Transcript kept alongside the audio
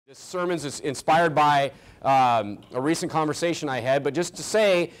This sermon is inspired by a recent conversation I had, but just to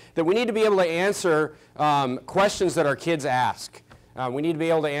say that we need to be able to answer questions that our kids ask. We need to be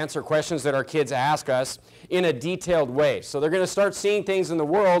able to answer questions that our kids ask us in a detailed way. So they're going to start seeing things in the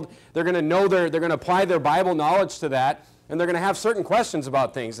world. They're going to know they're going to apply their Bible knowledge to that, and they're going to have certain questions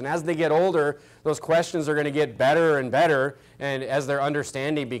about things. And as they get older, those questions are going to get better and better, and as their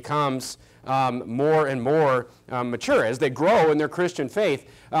understanding becomes more and more mature, as they grow in their Christian faith.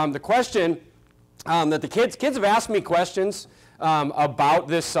 The question that the kids have asked me questions about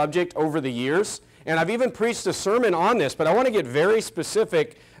this subject over the years, and I've even preached a sermon on this, but I want to get very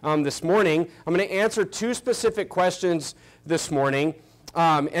specific this morning. I'm going to answer two specific questions this morning.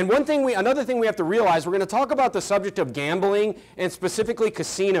 And another thing we have to realize, we're going to talk about the subject of gambling and specifically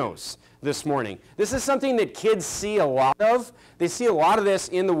casinos this morning. This is something that kids see a lot of. They see a lot of this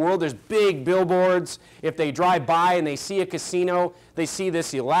in the world. There's big billboards. If they drive by and they see a casino, they see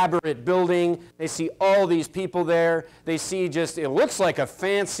this elaborate building. They see all these people there. They see it looks like a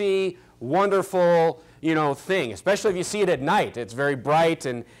fancy, wonderful, thing, especially if you see it at night. It's very bright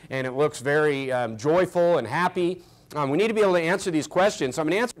and it looks very joyful and happy. We need to be able to answer these questions. So I'm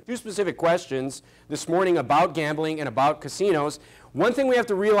going to answer two specific questions this morning about gambling and about casinos. One thing we have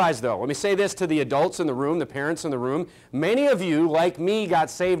to realize, though, let me say this to the adults in the room, the parents in the room. Many of you, like me, got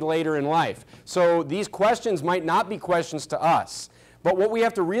saved later in life. So these questions might not be questions to us. But what we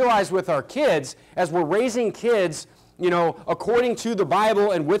have to realize with our kids, as we're raising kids, according to the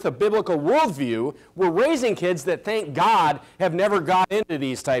Bible and with a biblical worldview, we're raising kids that, thank God, have never got into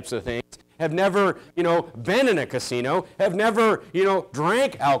these types of things, have never, been in a casino, have never,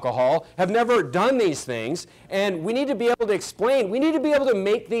 drank alcohol, have never done these things. And we need to be able to explain, we need to be able to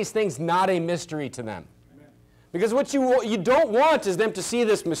make these things not a mystery to them. Amen. Because what you don't want is them to see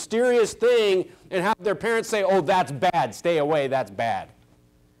this mysterious thing and have their parents say, oh, that's bad, stay away, that's bad.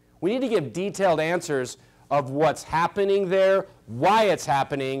 We need to give detailed answers of what's happening there, why it's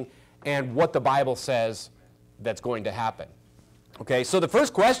happening, and what the Bible says that's going to happen. Okay, so the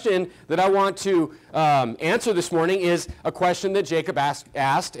first question that I want to answer this morning is a question that Jacob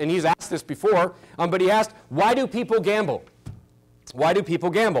asked, and he's asked this before, but he asked, why do people gamble? Why do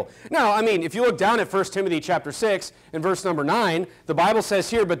people gamble? Now, if you look down at 1 Timothy chapter 6 and verse number 9, the Bible says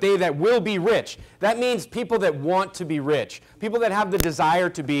here, but they that will be rich. That means people that want to be rich, people that have the desire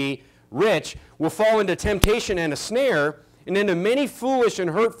to be rich will fall into temptation and a snare, and into many foolish and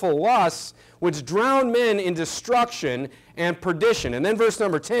hurtful lusts, which drown men in destruction and perdition. And then verse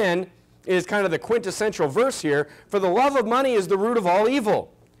number 10 is kind of the quintessential verse here. For the love of money is the root of all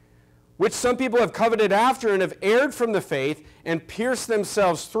evil, which some people have coveted after and have erred from the faith and pierced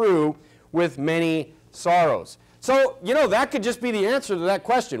themselves through with many sorrows. So, that could just be the answer to that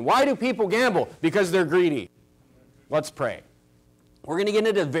question. Why do people gamble? Because they're greedy. Let's pray. We're going to get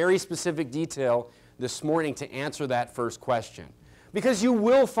into very specific detail this morning to answer that first question. Because you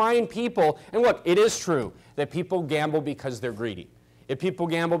will find people, and look, it is true that people gamble because they're greedy. If people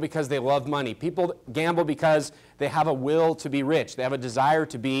gamble because they love money. People gamble because they have a will to be rich. They have a desire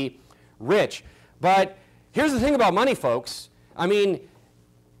to be rich. But here's the thing about money, folks.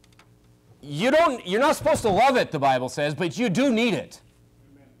 You're not supposed to love it, the Bible says, but you do need it.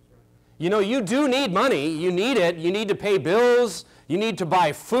 You do need money. You need it. You need to pay bills. You need to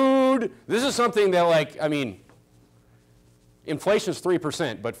buy food. This is something that, inflation's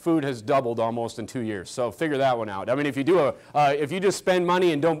 3%, but food has doubled almost in 2 years. So figure that one out. If you just spend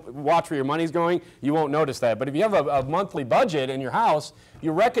money and don't watch where your money's going, you won't notice that. But if you have a monthly budget in your house,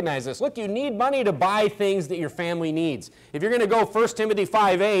 you recognize this. Look, you need money to buy things that your family needs. If you're going to go 1 Timothy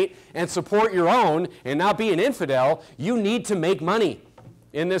 5:8 and support your own and not be an infidel, you need to make money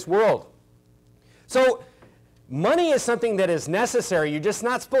in this world. So money is something that is necessary. You're just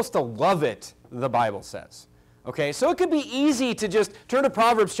not supposed to love it, the Bible says. Okay, so it could be easy to just turn to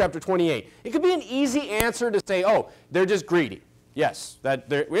Proverbs chapter 28. It could be an easy answer to say, oh, they're just greedy. Yes,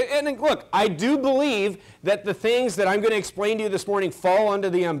 and look, I do believe that the things that I'm going to explain to you this morning fall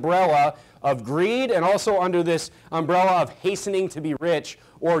under the umbrella of greed and also under this umbrella of hastening to be rich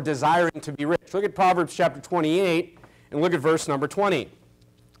or desiring to be rich. Look at Proverbs chapter 28 and look at verse number 20.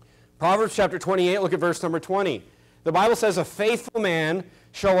 Proverbs chapter 28, look at verse number 20. The Bible says, a faithful man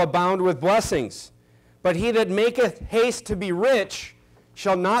shall abound with blessings, but he that maketh haste to be rich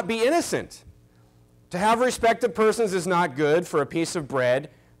shall not be innocent. To have respect of persons is not good, for a piece of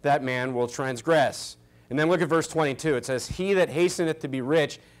bread that man will transgress. And then look at verse 22. It says, he that hasteneth to be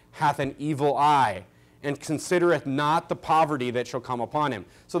rich hath an evil eye, and considereth not the poverty that shall come upon him.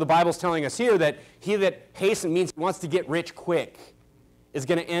 So the Bible's telling us here that he that hasten means he wants to get rich quick is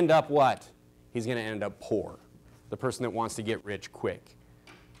going to end up what? He's going to end up poor. The person that wants to get rich quick.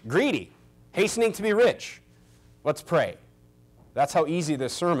 greedy, hastening to be rich. Let's pray. That's how easy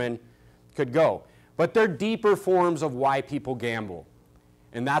this sermon could go. But they're deeper forms of why people gamble.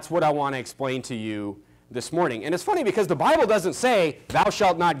 And that's what I want to explain to you this morning. And it's funny because the Bible doesn't say, thou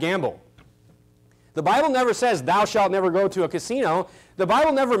shalt not gamble. The Bible never says, thou shalt never go to a casino. The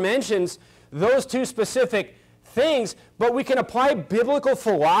Bible never mentions those two specific things, but we can apply biblical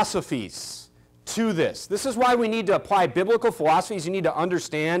philosophies to this. This is why we need to apply biblical philosophies. You need to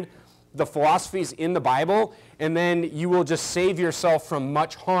understand the philosophies in the Bible, and then you will just save yourself from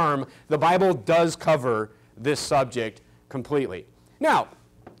much harm. The Bible does cover this subject completely. Now,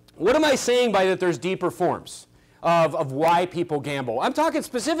 what am I saying by that there's deeper forms of why people gamble? I'm talking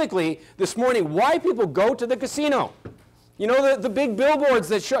specifically this morning why people go to the casino. You know, the big billboards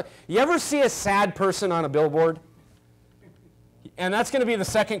that show. You ever see a sad person on a billboard? And that's going to be the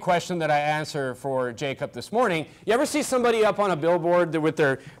second question that I answer for Jacob this morning. You ever see somebody up on a billboard with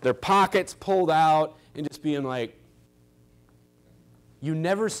their pockets pulled out and just being like, you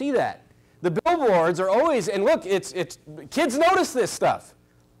never see that. The billboards are always, and look, it's kids notice this stuff.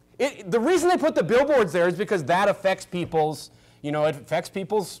 The reason they put the billboards there is because that affects people's, it affects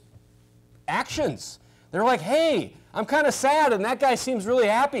people's actions. They're like, hey, I'm kind of sad and that guy seems really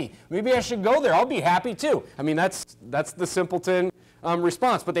happy. Maybe I should go there. I'll be happy too. I mean, that's the simpleton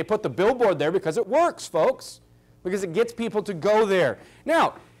response. But they put the billboard there because it works, folks, because it gets people to go there.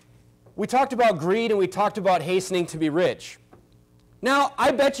 Now, we talked about greed and we talked about hastening to be rich. Now,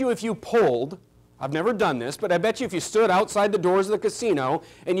 I bet you if you polled, I've never done this, but I bet you if you stood outside the doors of the casino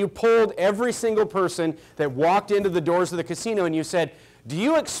and you polled every single person that walked into the doors of the casino and you said, do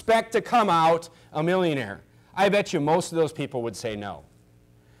you expect to come out a millionaire? I bet you most of those people would say no.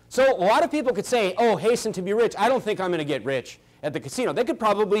 So a lot of people could say, oh, hasten to be rich. I don't think I'm going to get rich at the casino. They could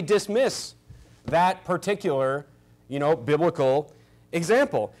probably dismiss that particular, biblical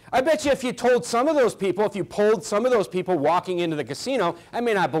example. I bet you if you told some of those people, if you polled some of those people walking into the casino, I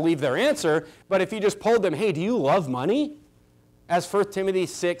may not believe their answer, but if you just polled them, hey, do you love money? As 1 Timothy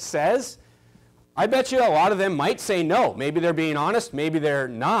 6 says, I bet you a lot of them might say no. Maybe they're being honest, maybe they're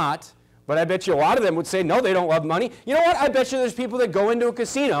not, but I bet you a lot of them would say no, they don't love money. You know what? I bet you there's people that go into a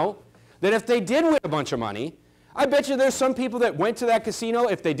casino that if they did win a bunch of money, I bet you there's some people that went to that casino,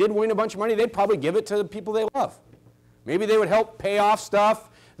 if they did win a bunch of money, they'd probably give it to the people they love. Maybe they would help pay off stuff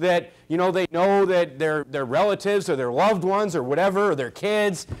that, they know that their relatives or their loved ones or whatever, or their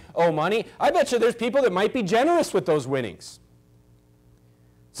kids owe money. I bet you there's people that might be generous with those winnings.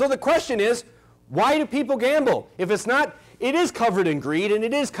 So the question is, why do people gamble? If it's not, it is covered in greed and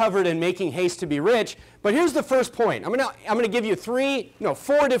it is covered in making haste to be rich. But here's the first point. I'm going to give you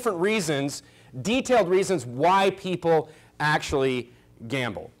 4 different reasons, detailed reasons why people actually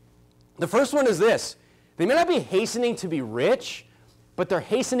gamble. The first one is this. They may not be hastening to be rich, but they're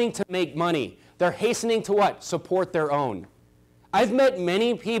hastening to make money. They're hastening to what? Support their own. I've met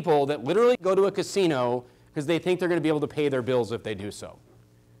many people that literally go to a casino because they think they're going to be able to pay their bills if they do so.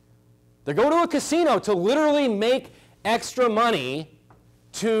 They go to a casino to literally make extra money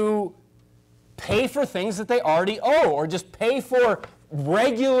to pay for things that they already owe, or just pay for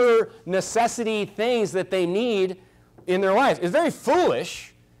regular necessity things that they need in their lives. It's very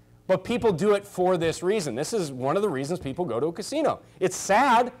foolish, but people do it for this reason. This is one of the reasons people go to a casino. It's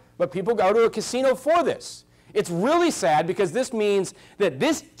sad, but people go to a casino for this. It's really sad because this means that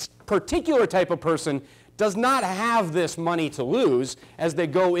this particular type of person does not have this money to lose as they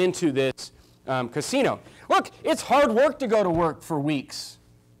go into this casino. Look, it's hard work to go to work for weeks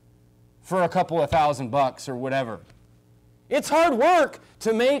for a couple of $1,000 or whatever. It's hard work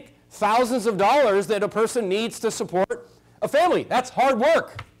to make thousands of dollars that a person needs to support a family. That's hard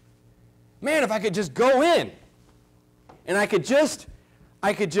work. Man, if I could just go in and I could just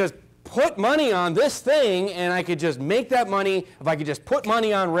put money on this thing and I could just make that money, if I could just put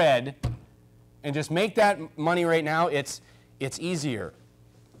money on red and just make that money right now, it's easier.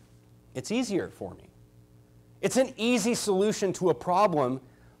 It's easier for me. It's an easy solution to a problem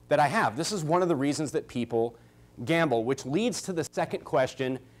that I have. This is one of the reasons that people gamble, which leads to the second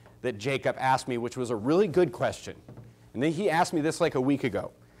question that Jacob asked me, which was a really good question. And then he asked me this like a week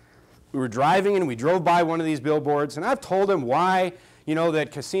ago. We were driving and we drove by one of these billboards, and I've told him why,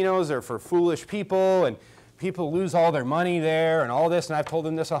 that casinos are for foolish people and people lose all their money there and all this, and I've told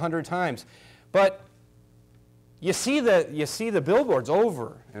him this 100 times. But you see the billboards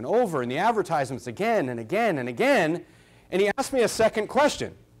over and over and the advertisements again and again and again, and he asked me a second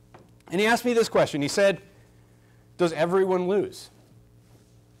question. And he asked me this question. He said, does everyone lose?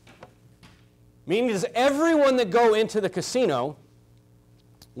 Meaning, does everyone that go into the casino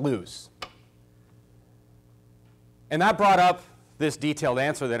lose? And that brought up this detailed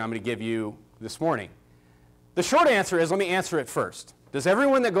answer that I'm going to give you this morning. The short answer is, let me answer it first. Does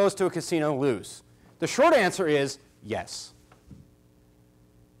everyone that goes to a casino lose? The short answer is yes.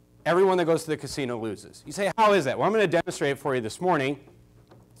 Everyone that goes to the casino loses. You say, how is that? Well, I'm going to demonstrate it for you this morning.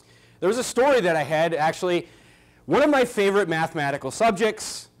 There was a story that I had, actually, one of my favorite mathematical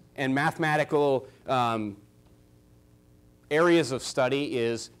subjects and mathematical areas of study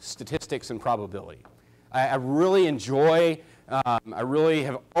is statistics and probability. I really enjoy, I really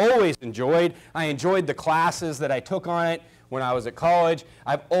have always enjoyed, I enjoyed the classes that I took on it when I was at college.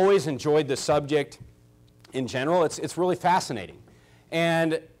 I've always enjoyed the subject in general. It's really fascinating.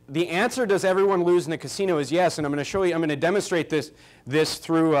 And the answer, does everyone lose in the casino, is yes, and I'm going to show you, I'm going to demonstrate this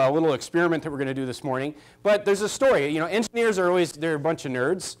through a little experiment that we're going to do this morning. But there's a story. You know, engineers are always, they're a bunch of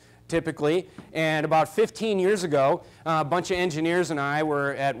nerds, typically, and about 15 years ago, a bunch of engineers and I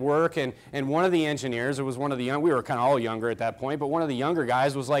were at work, and one of the engineers, it was one of the young, we were kind of all younger at that point, but one of the younger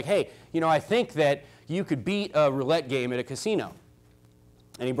guys was like, hey, you know, I think that you could beat a roulette game at a casino.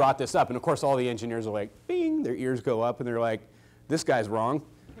 And he brought this up, and of course all the engineers are like, bing, their ears go up, and they're like, this guy's wrong.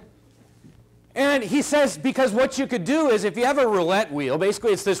 And he says, because what you could do is if you have a roulette wheel,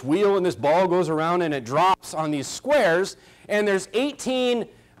 basically it's this wheel and this ball goes around and it drops on these squares, and there's 18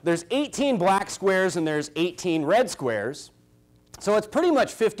 black squares and there's 18 red squares. So it's pretty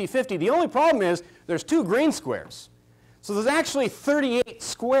much 50-50. The only problem is there's 2 green squares. So there's actually 38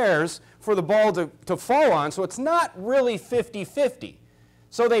 squares for the ball to fall on, so it's not really 50-50.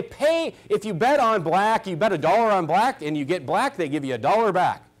 So they pay, if you bet on black, you bet $1 on black and you get black, they give you $1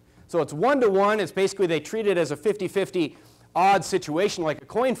 back. So it's 1-to-1. It's basically, they treat it as a 50-50 odd situation like a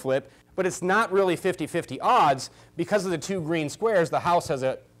coin flip, but it's not really 50-50 odds. Because of the 2 green squares, the house has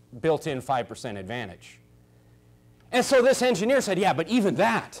a built-in 5% advantage. And so this engineer said, yeah, but even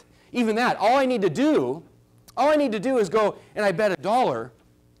that, all I need to do is go and I bet $1,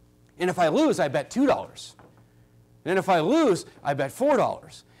 and if I lose, I bet $2. And if I lose, I bet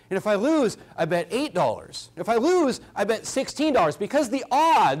 $4. And if I lose, I bet $8. If I lose, I bet $16. Because the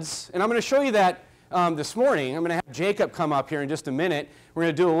odds, and I'm going to show you that this morning. I'm going to have Jacob come up here in just a minute. We're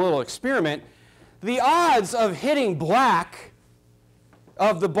going to do a little experiment. The odds of hitting black,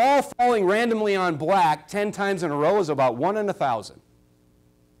 of the ball falling randomly on black 10 times in a row, is about 1 in 1,000.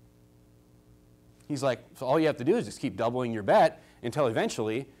 He's like, so all you have to do is just keep doubling your bet until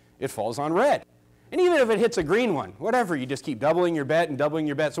eventually it falls on red. And even if it hits a green one, whatever, you just keep doubling your bet and doubling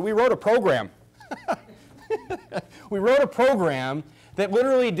your bet. So we wrote a program. We wrote a program that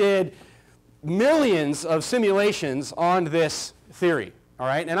literally did millions of simulations on this theory. All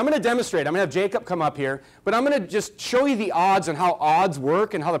right? And I'm going to demonstrate. I'm going to have Jacob come up here, but I'm going to just show you the odds and how odds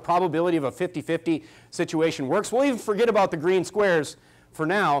work and how the probability of a 50-50 situation works. We'll even forget about the green squares for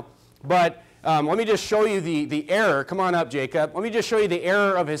now, but let me just show you the error. Come on up, Jacob. Let me just show you the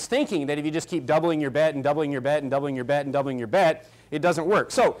error of his thinking that if you just keep doubling your bet and doubling your bet and doubling your bet and doubling your bet, it doesn't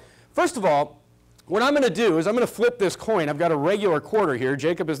work. So first of all, what I'm going to do is I'm going to flip this coin. I've got a regular quarter here.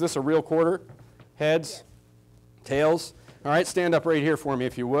 Jacob, is this a real quarter? Heads? Yes. Tails? All right, stand up right here for me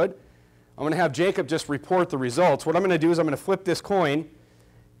if you would. I'm going to have Jacob just report the results. What I'm going to do is I'm going to flip this coin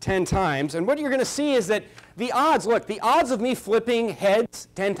 10 times. And what you're going to see is that the odds, look, the odds of me flipping heads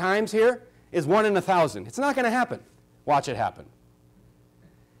 10 times here is 1 in 1,000. It's not going to happen. Watch it happen.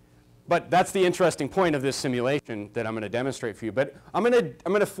 But that's the interesting point of this simulation that I'm going to demonstrate for you. But I'm going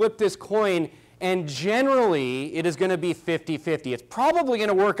to flip this coin, and generally it is going to be 50-50. It's probably going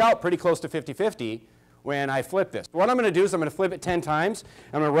to work out pretty close to 50-50 when I flip this. What I'm going to do is I'm going to flip it 10 times.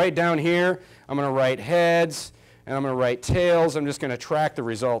 I'm going to write down here, I'm going to write heads, and I'm going to write tails. I'm just going to track the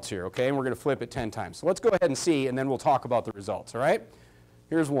results here, okay? And we're going to flip it 10 times. So let's go ahead and see, and then we'll talk about the results, all right?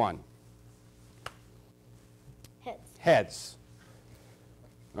 Here's one. Heads.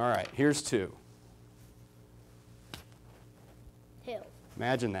 All right, here's 2. Tails.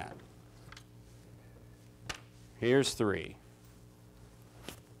 Imagine that. Here's 3.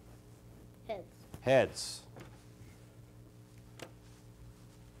 Heads. Heads.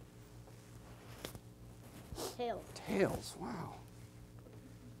 Tails. Tails, wow.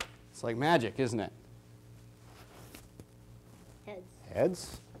 It's like magic, isn't it? Heads.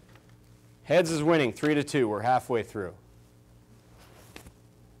 Heads? Heads is winning, 3-2. We're halfway through.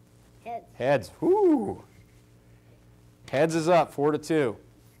 Heads. Heads. Whoo! Heads is up, 4-2.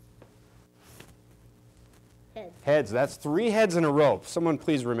 Heads. Heads. That's 3 heads in a row. Someone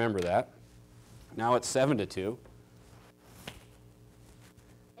please remember that. Now it's 7-2.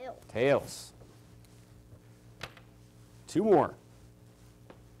 Tails. Tails. 2 more.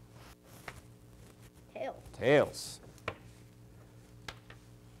 Tails. Tails.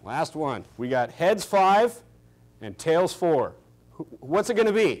 Last one. We got heads 5 and tails 4. What's it going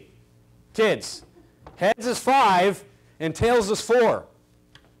to be? Kids, heads is 5 and tails is 4.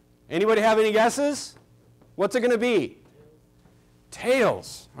 Anybody have any guesses? What's it going to be?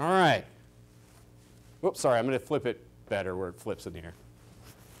 Tails. All right. Oops, sorry, I'm going to flip it better where it flips in the air.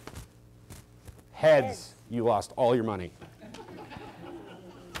 Heads. You lost all your money.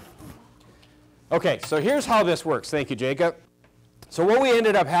 Okay, so here's how this works. Thank you, Jacob. So what we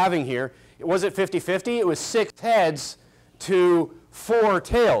ended up having here, was it 50-50? It was 6 heads to 4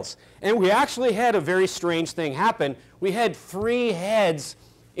 tails. And we actually had a very strange thing happen. We had 3 heads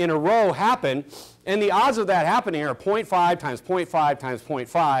in a row happen, and the odds of that happening are 0.5 times 0.5 times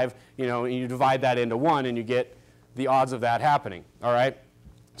 0.5, you know, and you divide that into 1 and you get the odds of that happening, all right?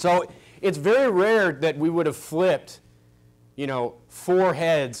 So it's very rare that we would have flipped, you know, 4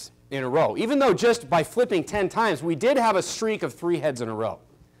 heads in a row. Even though just by flipping 10 times, we did have a streak of 3 heads in a row,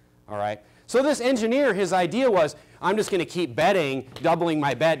 all right? So this engineer, his idea was, I'm just going to keep betting, doubling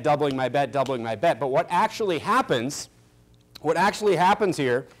my bet, doubling my bet, doubling my bet. But what actually happens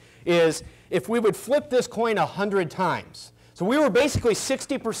here is if we would flip this coin 100 times, so we were basically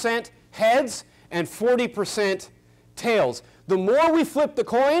 60% heads and 40% tails. The more we flip the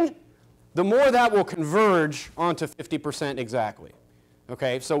coin, the more that will converge onto 50% exactly.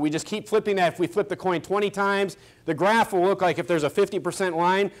 Okay, so we just keep flipping that. If we flip the coin 20 times, the graph will look like, if there's a 50%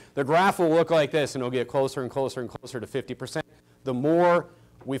 line, the graph will look like this, and it'll get closer and closer and closer to 50% the more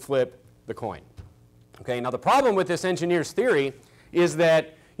we flip the coin. Okay, now the problem with this engineer's theory is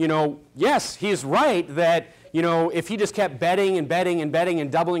that, you know, yes, he's right that, you know, if he just kept betting and betting and betting and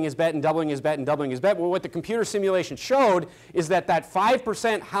doubling his bet and doubling his bet and doubling his bet, well, what the computer simulation showed is that that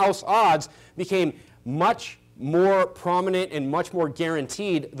 5% house odds became much more prominent and much more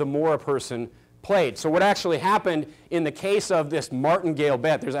guaranteed the more a person played. So what actually happened in the case of this martingale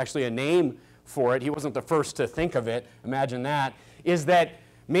bet, there's actually a name for it, he wasn't the first to think of it, imagine that, is that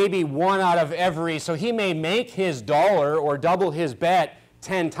maybe 1 out of every, so he may make his dollar or double his bet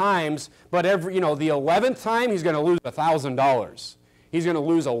 10 times, but every, you know, the 11th time he's going to lose $1,000. He's going to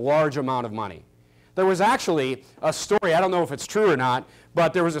lose a large amount of money. There was actually a story, I don't know if it's true or not,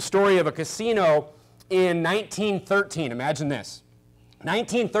 but there was a story of a casino in 1913. Imagine this.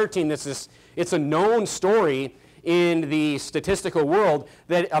 1913, it's a known story in the statistical world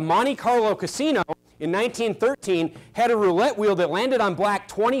that a Monte Carlo casino in 1913 had a roulette wheel that landed on black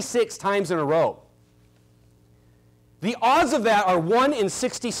 26 times in a row. The odds of that are 1 in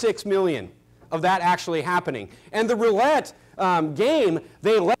 66 million of that actually happening. And the roulette game,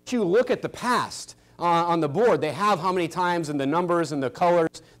 they let you look at the past on the board. They have how many times and the numbers and the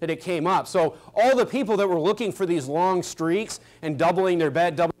colors that it came up. So all the people that were looking for these long streaks and doubling their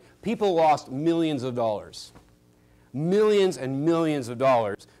bet, people lost millions of dollars. Millions and millions of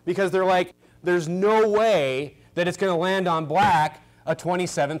dollars because they're like, there's no way that it's going to land on black a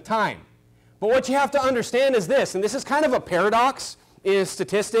 27th time. But what you have to understand is this, and this is kind of a paradox in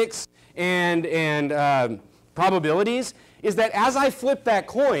statistics and probabilities, is that as I flip that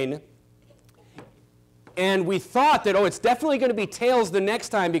coin, and we thought that, oh, it's definitely going to be tails the next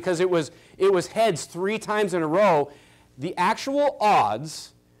time because it was heads 3 times in a row, the actual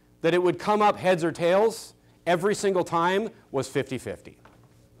odds that it would come up heads or tails every single time was 50-50.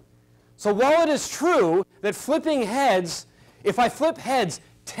 So while it is true that flipping heads, if I flip heads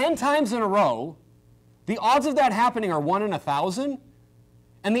 10 times in a row, the odds of that happening are 1 in 1,000,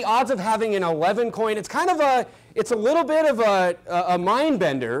 and the odds of having an 11 coin, it's a little bit of a mind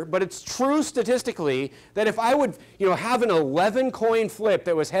bender, but it's true statistically that if I would, you know, have an 11 coin flip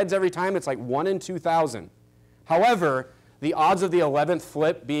that was heads every time, it's like 1 in 2,000. However, the odds of the 11th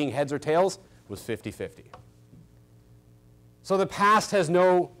flip being heads or tails was 50-50. So the past has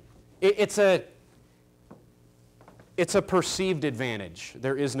no, it's a perceived advantage.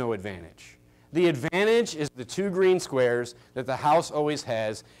 There is no advantage. The advantage is the 2 green squares that the house always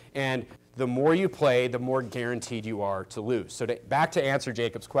has, and the more you play, the more guaranteed you are to lose. So back to answer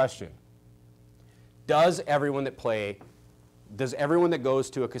Jacob's question. Does everyone that goes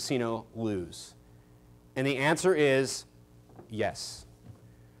to a casino lose? And the answer is yes.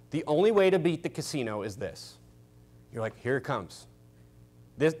 The only way to beat the casino is this. You're like, here it comes.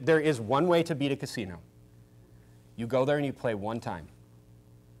 There is one way to beat a casino. You go there and you play 1 time.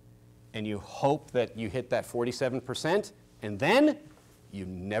 And you hope that you hit that 47%, and then you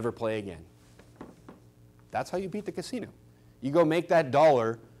never play again. That's how you beat the casino. You go make that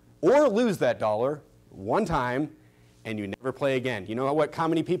dollar or lose that dollar 1 time, and you never play again. You know how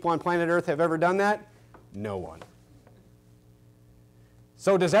many people on planet Earth have ever done that? No one.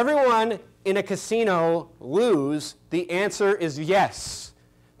 So does everyone in a casino lose? The answer is yes.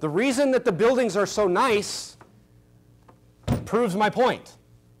 The reason that the buildings are so nice, proves my point.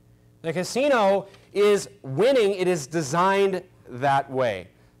 The casino is winning. It is designed that way.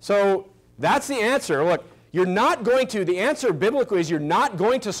 So that's the answer. Look, you're not going to, the answer biblically is you're not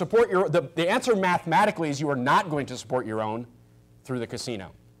going to support your, the answer mathematically is you are not going to support your own through the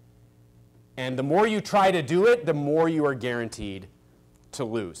casino. And the more you try to do it, the more you are guaranteed to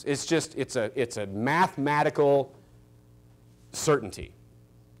lose. It's just, it's a mathematical certainty.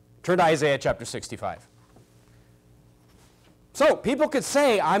 Turn to Isaiah chapter 65. So people could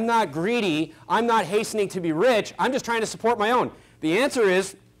say, I'm not greedy, I'm not hastening to be rich, I'm just trying to support my own. The answer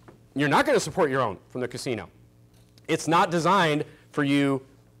is, you're not going to support your own from the casino. It's not designed for you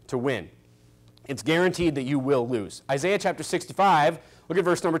to win. It's guaranteed that you will lose. Isaiah chapter 65, look at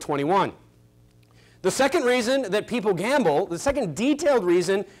verse number 21. The second reason that people gamble, the second detailed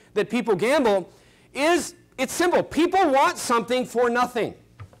reason that people gamble is, it's simple. People want something for nothing.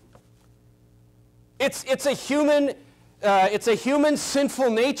 It's a human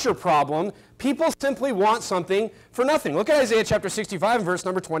sinful nature problem. People simply want something for nothing. Look at Isaiah chapter 65 and verse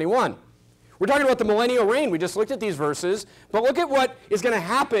number 21. We're talking about the millennial reign. We just looked at these verses. But look at what is going to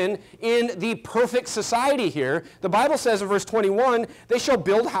happen in the perfect society here. The Bible says in verse 21, they shall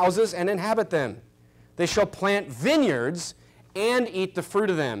build houses and inhabit them. They shall plant vineyards and eat the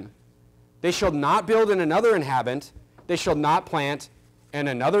fruit of them. They shall not build and another inhabit. They shall not plant and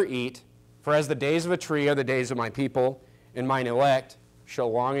another eat. For as the days of a tree are the days of my people, and mine elect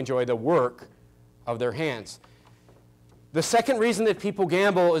shall long enjoy the work of their hands. The second reason that people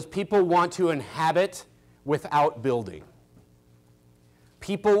gamble is people want to inhabit without building.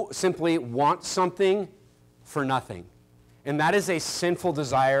 People simply want something for nothing. And that is a sinful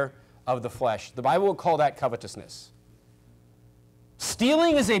desire of the flesh. The Bible will call that covetousness.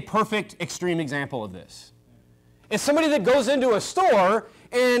 Stealing is a perfect extreme example of this. It's somebody that goes into a store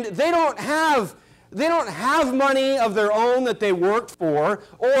and they don't have money of their own that they worked for,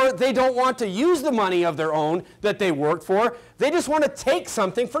 or they don't want to use the money of their own that they worked for. They just want to take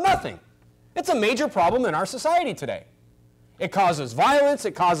something for nothing. It's a major problem in our society today. It causes violence,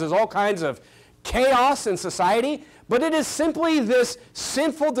 it causes all kinds of chaos in society, but it is simply this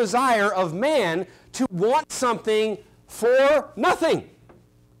sinful desire of man to want something for nothing.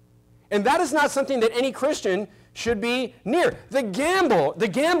 And that is not something that any Christian should be near. The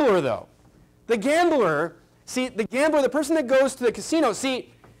gambler though, the person that goes to the casino,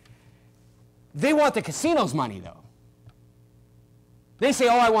 they want the casino's money though. They say,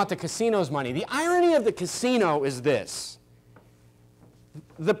 oh, I want the casino's money. The irony of the casino is this.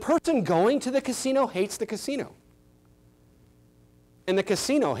 The person going to the casino hates the casino. And the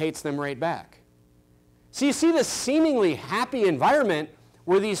casino hates them right back. So you see this seemingly happy environment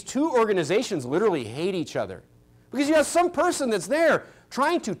where these two organizations literally hate each other. Because you have some person that's there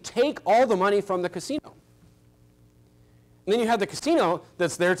trying to take all the money from the casino. And then you have the casino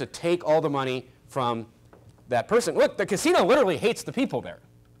that's there to take all the money from that person. Look, the casino literally hates the people there.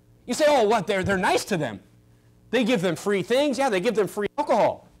 You say, oh, what, they're nice to them. They give them free things. Yeah, they give them free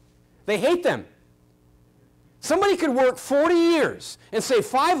alcohol. They hate them. Somebody could work 40 years and save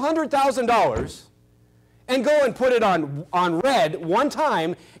 $500,000 and go and put it on red one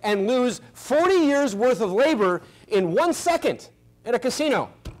time and lose 40 years worth of labor in 1 second at a casino.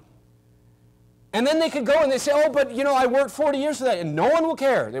 And then they could go and they say, oh, but you know, I worked 40 years for that, and no one will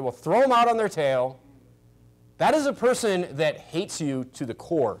care. They will throw them out on their tail. That is a person that hates you to the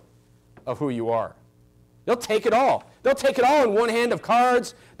core of who you are. They'll take it all. They'll take it all in one hand of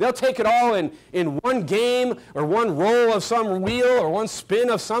cards. They'll take it all in one game or one roll of some wheel or one spin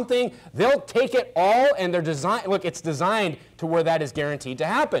of something. They'll take it all, and they're designed, look, it's designed to where that is guaranteed to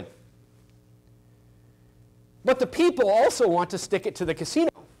happen. But the people also want to stick it to the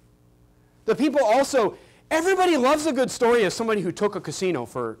casino. The people also, everybody loves a good story of somebody who took a casino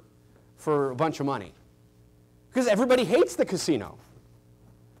for a bunch of money. Because everybody hates the casino.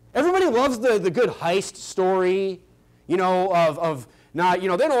 Everybody loves the good heist story, you know, of not, you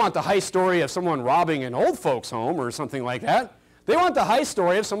know, they don't want the heist story of someone robbing an old folks' home or something like that. They want the heist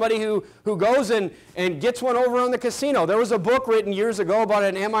story of somebody who goes and gets one over on the casino. There was a book written years ago about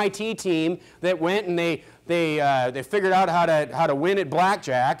an MIT team that went and they figured out how to win at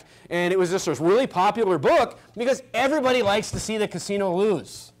blackjack, and it was just a really popular book because everybody likes to see the casino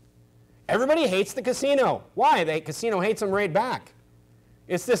lose. Everybody hates the casino. Why? The casino hates them right back.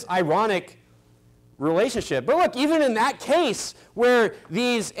 It's this ironic relationship. But look, even in that case where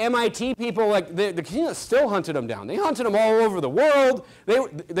these MIT people, like the casino still hunted them down. They hunted them all over the world.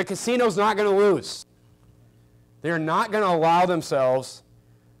 The casino's not going to lose. They're not going to allow themselves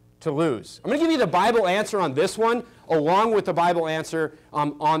to lose. I'm going to give you the Bible answer on this one along with the Bible answer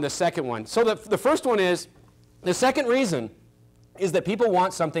on the second one. So the first one is, the second reason is that people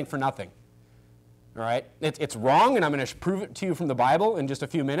want something for nothing. All right? It's wrong, and I'm going to prove it to you from the Bible in just a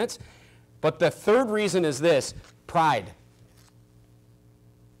few minutes. But the third reason is this: pride.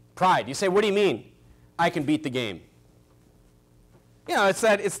 Pride. You say, what do you mean? I can beat the game. You know, it's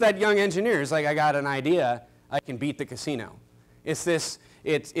that young engineer. It's like, I got an idea. I can beat the casino. It's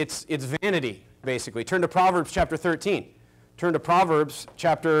vanity, basically. Turn to Proverbs chapter 13. Turn to Proverbs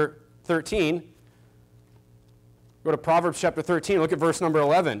chapter 13. Go to Proverbs chapter 13. Look at verse number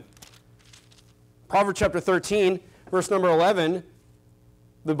 11. Proverbs chapter 13, verse number 11.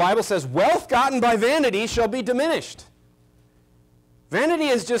 The Bible says, wealth gotten by vanity shall be diminished. Vanity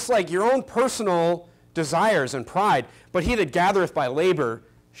is just like your own personal desires and pride, but he that gathereth by labor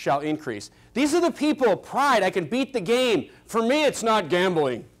shall increase. These are the people, pride, I can beat the game. For me, it's not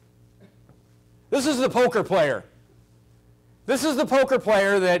gambling. This is the poker player. This is the poker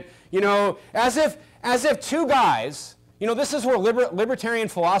player that, you know, as if two guys, you know, this is where libertarian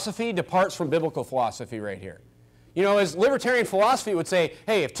philosophy departs from biblical philosophy right here. You know, as libertarian philosophy would say,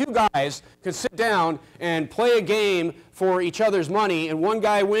 hey, if two guys could sit down and play a game for each other's money, and one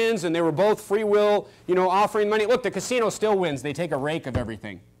guy wins, and they were both free will, you know, offering money. Look, the casino still wins. They take a rake of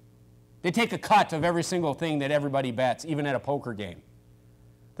everything. They take a cut of every single thing that everybody bets, even at a poker game.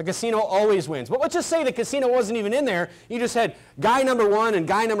 The casino always wins. But let's just say the casino wasn't even in there. You just had guy number one and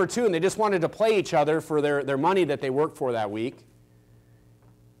guy number two, and they just wanted to play each other for their money that they worked for that week.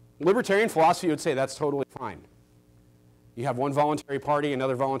 Libertarian philosophy would say that's totally fine. You have one voluntary party,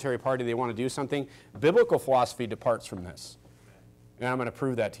 another voluntary party, they want to do something. Biblical philosophy departs from this. And I'm going to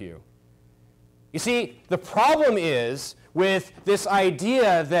prove that to you. You see, the problem is with this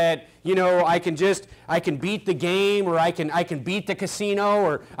idea that, you know, I can beat the game, or I can beat the casino,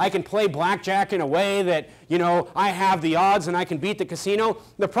 or I can play blackjack in a way that, you know, I have the odds and I can beat the casino.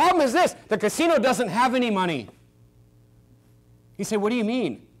 The problem is this: the casino doesn't have any money. You say, what do you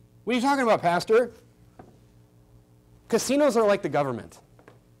mean? What are you talking about, Pastor? Casinos are like the government.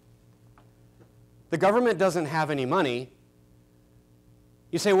 The government doesn't have any money.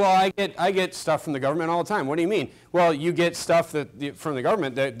 You say, well, I get stuff from the government all the time. What do you mean? Well, you get stuff from the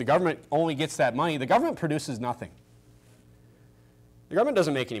government. The government only gets that money. The government produces nothing. The government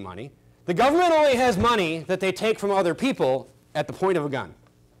doesn't make any money. The government only has money that they take from other people at the point of a gun.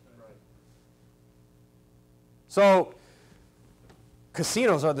 So,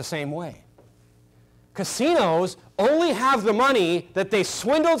 casinos are the same way. Casinos only have the money that they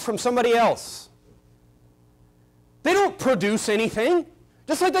swindled from somebody else. They don't produce anything,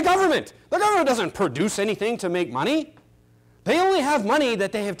 just like the government. The government doesn't produce anything to make money. They only have money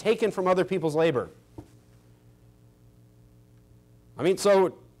that they have taken from other people's labor. I mean,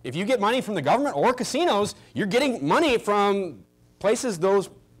 so if you get money from the government or casinos, you're getting money from places those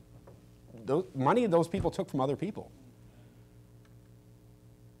people took from other people.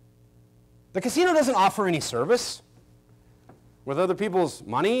 The casino doesn't offer any service with other people's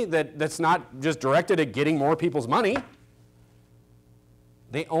money that's not just directed at getting more people's money.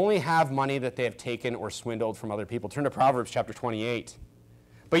 They only have money that they have taken or swindled from other people. Turn to Proverbs chapter 28.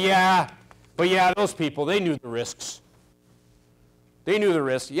 But yeah, those people, they knew the risks. They knew the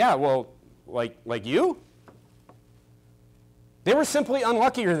risks. Yeah, well, like you? They were simply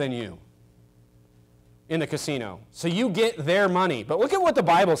unluckier than you in the casino. So you get their money. But look at what the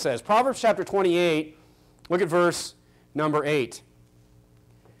Bible says. Proverbs chapter 28, look at verse number 8.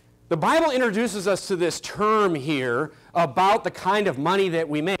 The Bible introduces us to this term here about the kind of money that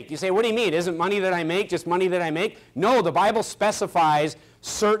we make. You say, what do you mean? Isn't money that I make just money that I make? No, the Bible specifies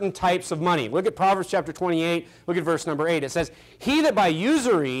certain types of money. Look at Proverbs chapter 28, look at verse number 8. It says, he that by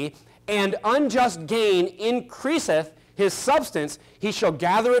usury and unjust gain increaseth his substance, he shall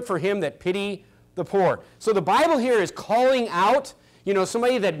gather it for him that pity the poor. So the Bible here is calling out, you know,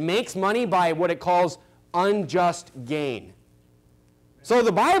 somebody that makes money by what it calls unjust gain. So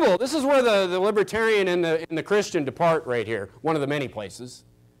the Bible, this is where the libertarian and the Christian depart right here, one of the many places.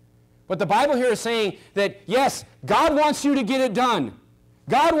 But the Bible here is saying that, yes, God wants you to get it done.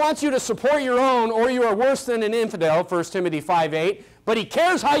 God wants you to support your own, or you are worse than an infidel, 1 Timothy 5:8, but he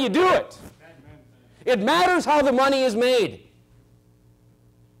cares how you do it. It matters how the money is made.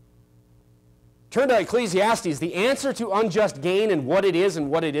 Turn to Ecclesiastes. The answer to unjust gain and what it is and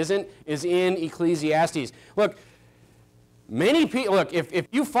what it isn't is in Ecclesiastes. Look, if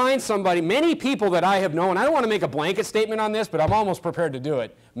you find somebody, many people that I have known, I don't want to make a blanket statement on this, but I'm almost prepared to do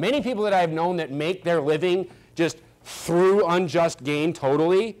it. Many people that I have known that make their living just through unjust gain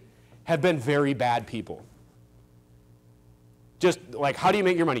totally have been very bad people. Just like, how do you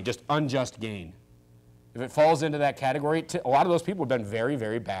make your money? Just unjust gain. If it falls into that category, a lot of those people have been very,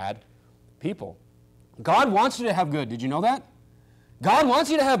 very bad people. God wants you to have good. Did you know that? God wants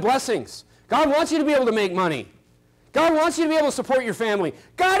you to have blessings. God wants you to be able to make money. God wants you to be able to support your family.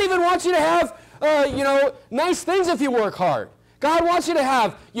 God even wants you to have, nice things if you work hard. God wants you to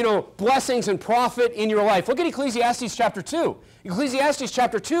have, blessings and profit in your life. Look at Ecclesiastes chapter 2. Ecclesiastes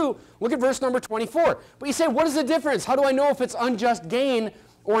chapter 2, look at verse number 24. But you say, what is the difference? How do I know if it's unjust gain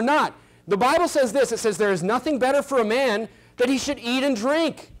or not? The Bible says this. It says, there is nothing better for a man that he should eat and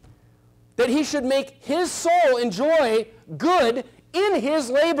drink, that he should make his soul enjoy good in his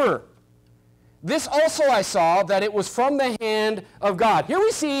labor. This also I saw, that it was from the hand of God. Here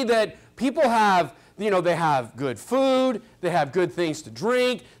we see that people have, they have good food, they have good things to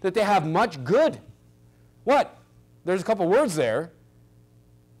drink, that they have much good. What? There's a couple words there.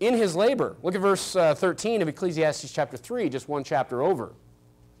 In his labor. Look at verse 13 of Ecclesiastes chapter 3, just one chapter over.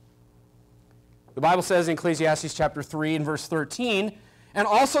 The Bible says in Ecclesiastes chapter 3 and verse 13, and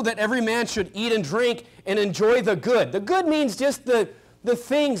also that every man should eat and drink and enjoy the good. The good means just the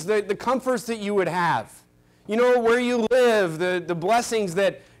things, the comforts that you would have. Where you live, the blessings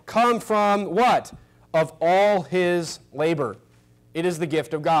that come from what? Of all his labor. It is the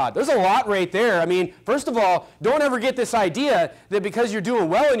gift of God. There's a lot right there. I mean, first of all, don't ever get this idea that because you're doing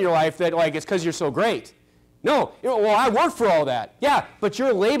well in your life that it's because you're so great. No, well, I work for all that. Yeah, but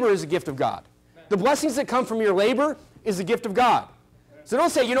your labor is a gift of God. The blessings that come from your labor is a gift of God. So don't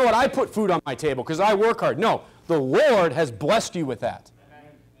say, I put food on my table because I work hard. No, the Lord has blessed you with that.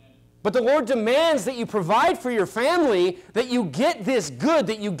 But the Lord demands that you provide for your family, that you get this good,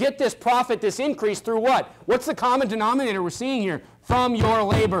 that you get this profit, this increase through what? What's the common denominator we're seeing here? From your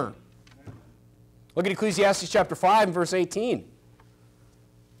labor. Look at Ecclesiastes chapter 5 and verse 18.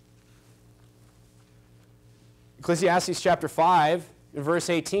 Ecclesiastes chapter 5 and verse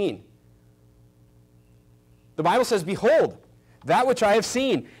 18. The Bible says, behold, that which I have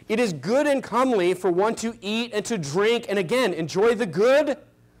seen, it is good and comely for one to eat and to drink, and again, enjoy the good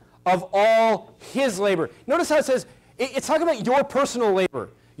of all his labor. Notice how it says, it's talking about your personal labor.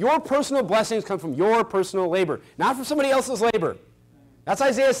 Your personal blessings come from your personal labor, not from somebody else's labor. That's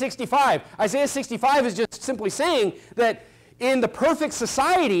Isaiah 65. Isaiah 65 is just simply saying that in the perfect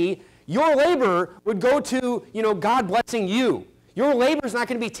society, your labor would go to, God blessing you. Your labor is not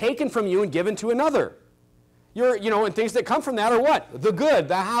going to be taken from you and given to another. And things that come from that are what? The good,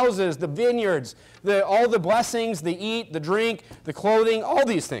 the houses, the vineyards, all the blessings, the eat, the drink, the clothing, all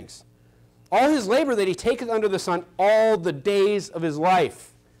these things. All his labor that he taketh under the sun all the days of his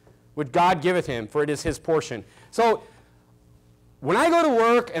life, which God giveth him, for it is his portion. So, when I go to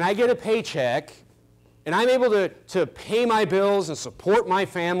work and I get a paycheck, and I'm able to pay my bills and support my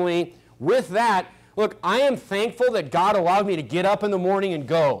family, with that, look, I am thankful that God allowed me to get up in the morning and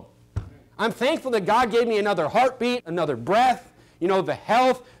go. I'm thankful that God gave me another heartbeat, another breath, the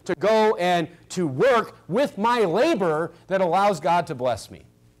health to go and to work with my labor that allows God to bless me.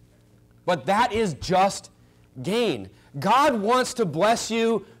 But that is just gain. God wants to bless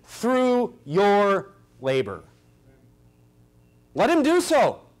you through your labor. Let him do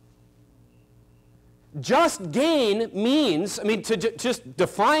so. Just gain means, to just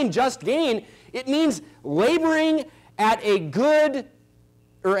define just gain, it means laboring at a good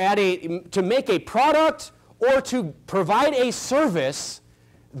or to make a product or to provide a service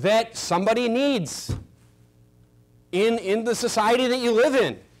that somebody needs in the society that you live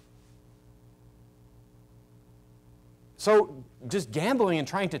in. So just gambling and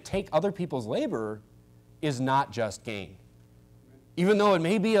trying to take other people's labor is not just gain. Even though it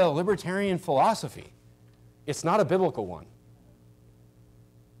may be a libertarian philosophy, it's not a biblical one.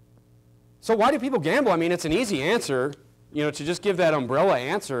 So why do people gamble? It's an easy answer. To just give that umbrella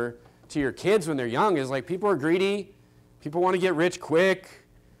answer to your kids when they're young is like people are greedy, people want to get rich quick,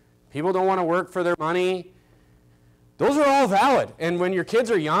 people don't want to work for their money. Those are all valid. And when your kids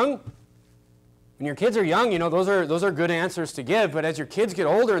are young, those are good answers to give. But as your kids get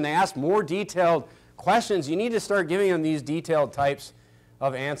older and they ask more detailed questions, you need to start giving them these detailed types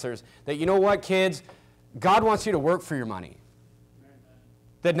of answers. That, kids, God wants you to work for your money.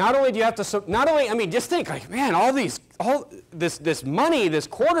 That not only do you have to, just think, all this money, this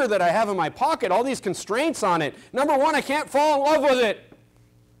quarter that I have in my pocket, all these constraints on it. Number one, I can't fall in love with it.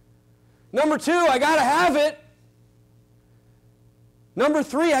 Number two, I got to have it. Number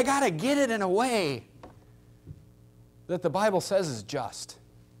three, I got to get it in a way that the Bible says is just.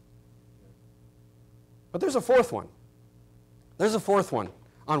 But there's a fourth one. There's a fourth one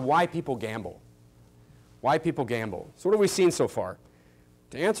on why people gamble. Why people gamble. So what have we seen so far?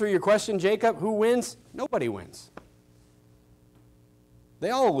 To answer your question, Jacob, who wins? Nobody wins. They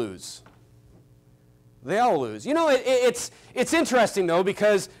all lose. They all lose. You know, it's interesting, though,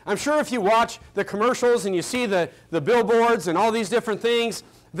 because I'm sure if you watch the commercials and you see the billboards and all these different things,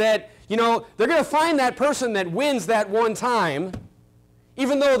 that, you know, they're going to find that person that wins that one time,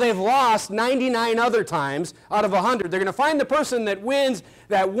 even though they've lost 99 other times out of 100. They're going to find the person that wins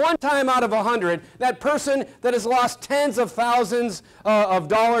that one time out of 100, that person that has lost tens of thousands of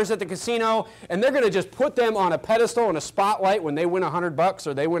dollars at the casino, and they're going to just put them on a pedestal and a spotlight when they win $100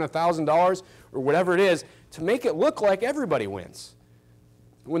 or they win $1,000 or whatever it is, to make it look like everybody wins.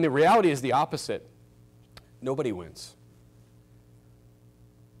 When the reality is the opposite. Nobody wins.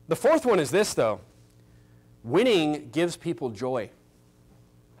 The fourth one is this, though. Winning gives people joy.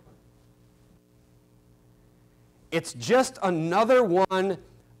 It's just another one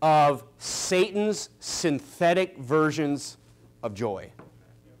of Satan's synthetic versions of joy.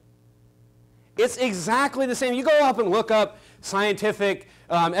 It's exactly the same. You go up and look up scientific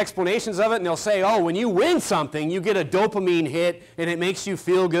explanations of it, and they'll say, oh, when you win something, you get a dopamine hit, and it makes you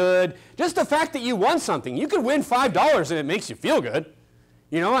feel good. Just the fact that you won something. You could win $5, and it makes you feel good.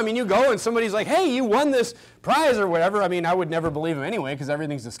 You know, I mean, you go and somebody's like, hey, you won this prize or whatever. I mean, I would never believe them anyway because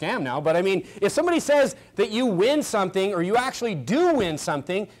everything's a scam now. But I mean, if somebody says that you win something or you actually do win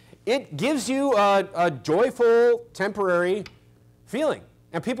something, it gives you a joyful, temporary feeling.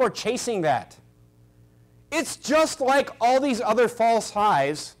 And people are chasing that. It's just like all these other false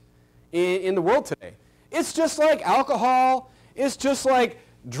highs in the world today. It's just like alcohol. It's just like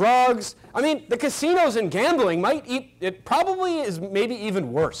drugs. I mean, the casinos and gambling it probably is maybe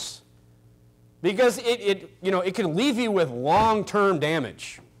even worse, because it can leave you with long-term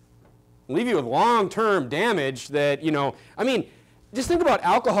damage. Leave you with long-term damage that, I mean, just think about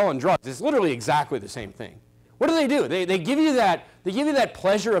alcohol and drugs. It's literally exactly the same thing. What do? They give you that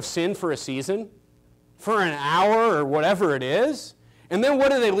pleasure of sin for a season, for an hour or whatever it is, and then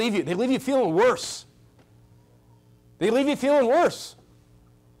what do they leave you? They leave you feeling worse. They leave you feeling worse.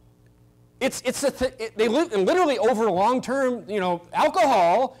 They live literally over long-term,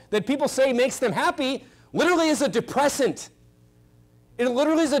 alcohol that people say makes them happy, literally is a depressant. It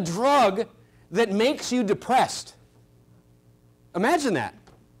literally is a drug that makes you depressed. Imagine that.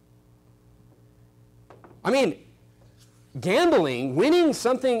 I mean, gambling, winning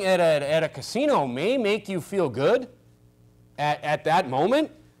something at a casino may make you feel good at that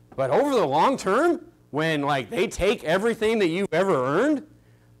moment, but over the long term, when they take everything that you've ever earned,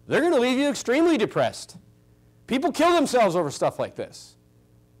 they're going to leave you extremely depressed. People kill themselves over stuff like this.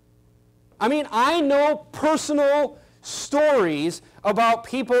 I mean, I know personal stories about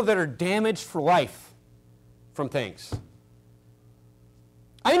people that are damaged for life from things.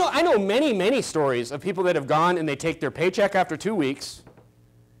 I know many, many stories of people that have gone and they take their paycheck after 2 weeks.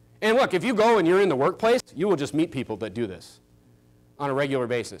 And look, if you go and you're in the workplace, you will just meet people that do this on a regular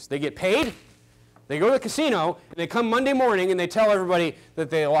basis. They get paid. They go to the casino, and they come Monday morning, and they tell everybody that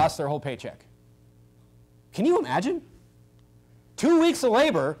they lost their whole paycheck. Can you imagine? 2 weeks of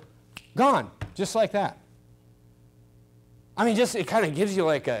labor, gone, just like that. I mean, it kind of gives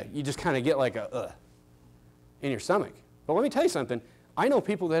you you just kind of get in your stomach. But let me tell you something. I know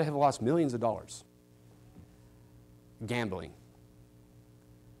people that have lost millions of dollars gambling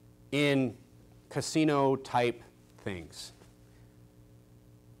in casino-type things.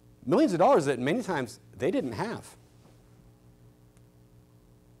 Millions of dollars that many times they didn't have.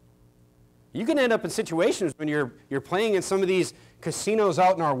 You can end up in situations when you're playing in some of these casinos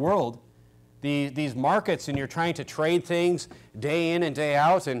out in our world, these markets, and you're trying to trade things day in and day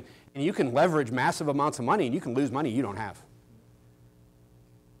out, and you can leverage massive amounts of money, and you can lose money you don't have.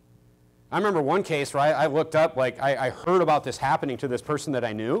 I remember one case where I looked up, I heard about this happening to this person that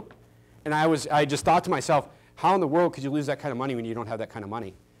I knew, and I just thought to myself, how in the world could you lose that kind of money when you don't have that kind of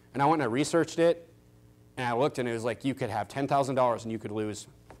money? And I went and I researched it, and I looked, and it was like you could have $10,000 and you could lose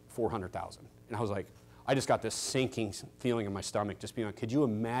 $400,000. And I was like, I just got this sinking feeling in my stomach, just being like, could you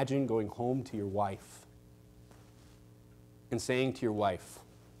imagine going home to your wife and saying to your wife,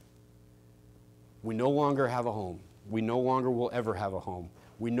 we no longer have a home. We no longer will ever have a home.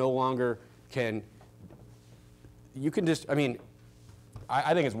 We no longer can, you can just, I mean,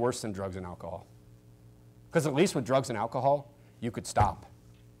 I think it's worse than drugs and alcohol. Because at least with drugs and alcohol, you could stop.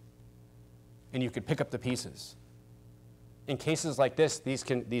 And you could pick up the pieces. In cases like this,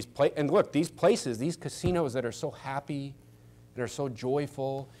 and look, these places, these casinos that are so happy, that are so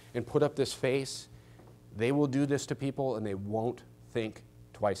joyful, and put up this face, they will do this to people, and they won't think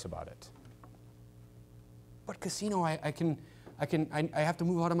twice about it. What casino? I have to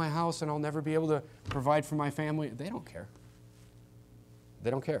move out of my house, and I'll never be able to provide for my family. They don't care. They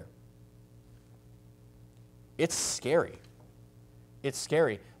don't care. It's scary. It's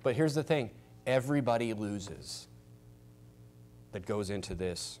scary. But here's the thing. everybody loses that goes into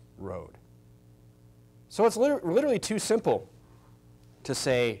this road. So it's literally too simple to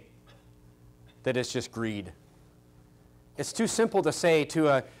say that it's just greed. It's too simple to say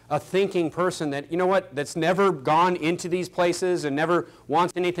to a thinking person that, you know what, that's never gone into these places and never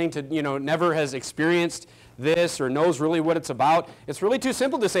wants anything to, never has experienced this or knows really what it's about. It's really too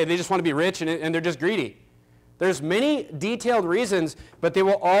simple to say they just want to be rich and they're just greedy. There's many detailed reasons, but they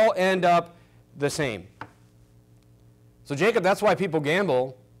will all end up the same. So Jacob, that's why people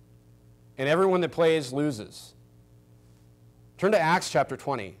gamble, and everyone that plays loses. Turn to Acts chapter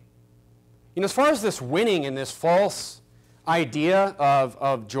 20. As far as this winning and this false idea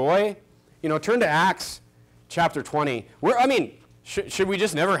of joy, turn to Acts chapter 20. Should we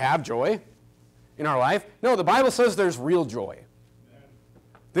just never have joy in our life? No, the Bible says there's real joy.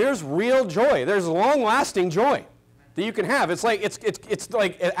 There's real joy. There's long-lasting joy that you can have. It's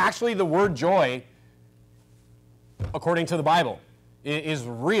like actually the word joy, according to the Bible, is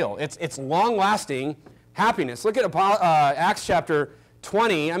real. It's long-lasting happiness. Look at Acts chapter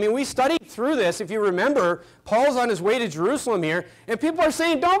 20. We studied through this. If you remember, Paul's on his way to Jerusalem here, and people are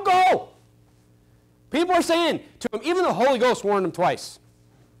saying, don't go. People are saying to him, even the Holy Ghost warned him twice.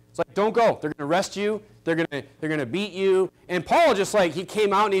 It's like, don't go. They're going to arrest you. They're going to beat you. And Paul he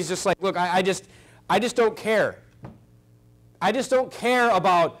came out and he's just like, look, I just don't care. I just don't care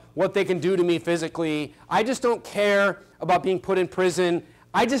about what they can do to me physically. I just don't care about being put in prison.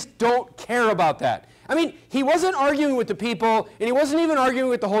 I just don't care about that. He wasn't arguing with the people, and he wasn't even arguing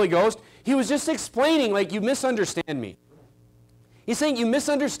with the Holy Ghost. He was just explaining, you misunderstand me. He's saying, you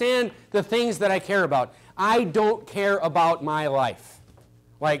misunderstand the things that I care about. I don't care about my life.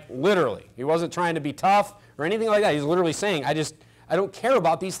 Literally. He wasn't trying to be tough or anything like that. He's literally saying, I don't care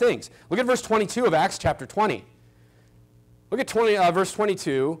about these things. Look at verse 22 of Acts chapter 20. Look at verse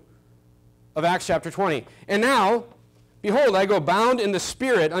 22 of Acts chapter 20. And now, behold, I go bound in the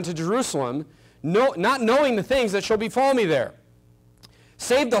Spirit unto Jerusalem, not knowing the things that shall befall me there.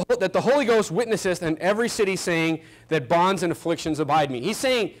 Save that the Holy Ghost witnesseth in every city, saying that bonds and afflictions abide me. He's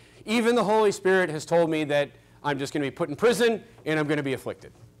saying, even the Holy Spirit has told me that I'm just going to be put in prison and I'm going to be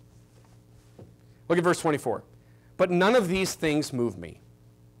afflicted. Look at verse 24. But none of these things move me.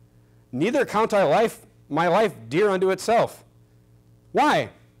 Neither count I my life dear unto itself. Why?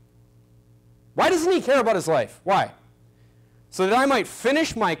 Why doesn't he care about his life? Why? So that I might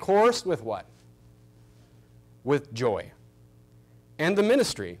finish my course with what? With joy. And the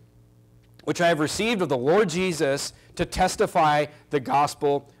ministry, which I have received of the Lord Jesus to testify the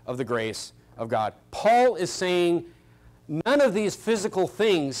gospel of the grace of God. Paul is saying, none of these physical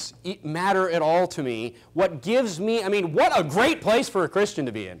things matter at all to me. What gives me, what a great place for a Christian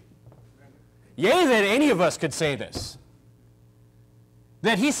to be in. Yea, that any of us could say this.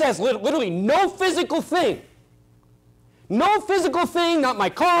 That he says literally no physical thing. No physical thing, not my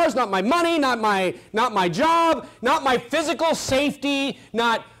cars, not my money, not my job, not my physical safety,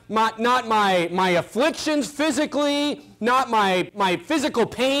 not my afflictions physically, not my physical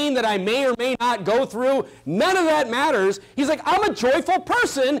pain that I may or may not go through. None of that matters. He's like, I'm a joyful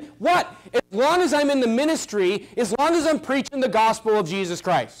person. What? As long as I'm in the ministry, as long as I'm preaching the gospel of Jesus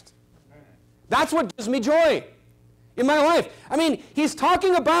Christ. That's what gives me joy in my life. He's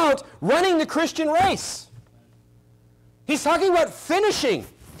talking about running the Christian race. He's talking about finishing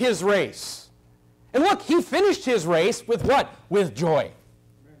his race. And look, he finished his race with what? With joy.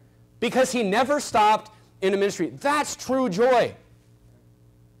 Because he never stopped in a ministry. That's true joy.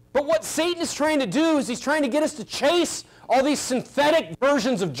 But what Satan is trying to do is he's trying to get us to chase all these synthetic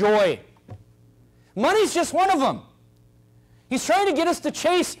versions of joy. Money's just one of them. He's trying to get us to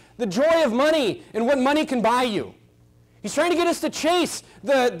chase the joy of money and what money can buy you. He's trying to get us to chase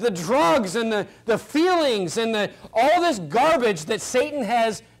the drugs and the feelings and all this garbage that Satan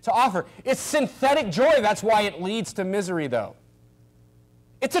has to offer. It's synthetic joy. That's why it leads to misery, though.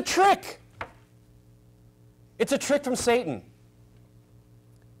 It's a trick. It's a trick from Satan.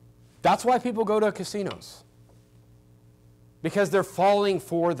 That's why people go to casinos. Because they're falling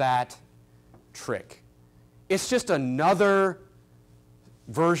for that trick. It's just another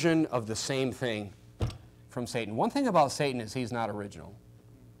version of the same thing from Satan. One thing about Satan is he's not original.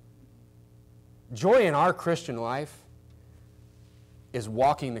 Joy in our Christian life is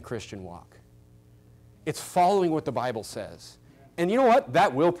walking the Christian walk. It's following what the Bible says. And you know what?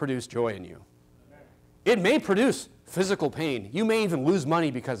 That will produce joy in you. It may produce physical pain. You may even lose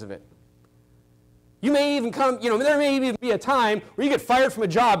money because of it. You may even there may even be a time where you get fired from a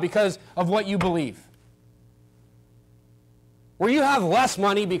job because of what you believe. Where you have less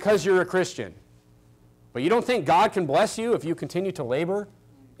money because you're a Christian. But you don't think God can bless you if you continue to labor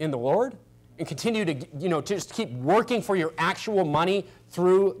in the Lord? and continue to, just keep working for your actual money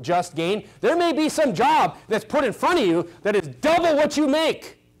through just gain, there may be some job that's put in front of you that is double what you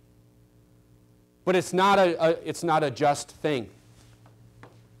make. But it's not a just thing.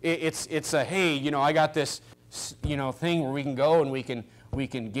 It's a, hey, I got this, thing where we can go and we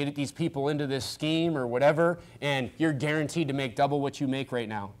can get these people into this scheme or whatever, and you're guaranteed to make double what you make right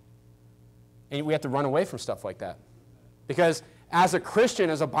now. And we have to run away from stuff like that. Because as a Christian,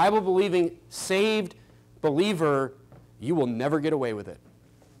 as a Bible-believing, saved believer, you will never get away with it.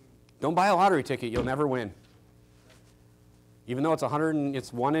 Don't buy a lottery ticket. You'll never win. Even though it's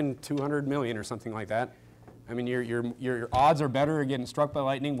 1 in 200 million or something like that. I mean, your odds are better of getting struck by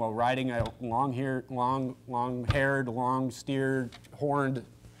lightning while riding a long-haired, long-steered, horned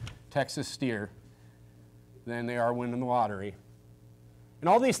Texas steer than they are winning the lottery. And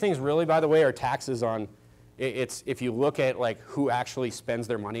all these things really, by the way, are taxes on, if you look at like who actually spends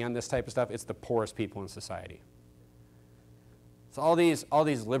their money on this type of stuff, it's the poorest people in society. So all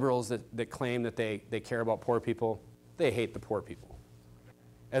these liberals that claim that they care about poor people, they hate the poor people.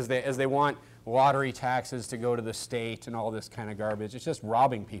 As they want lottery taxes to go to the state and all this kind of garbage. It's just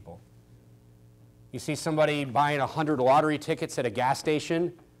robbing people. You see somebody buying 100 lottery tickets at a gas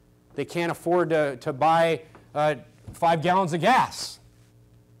station, they can't afford to buy 5 gallons of gas.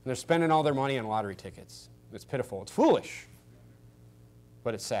 And they're spending all their money on lottery tickets. It's pitiful. It's foolish.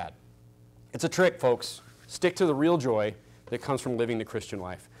 But it's sad. It's a trick, folks. Stick to the real joy that comes from living the Christian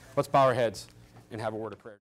life. Let's bow our heads and have a word of prayer.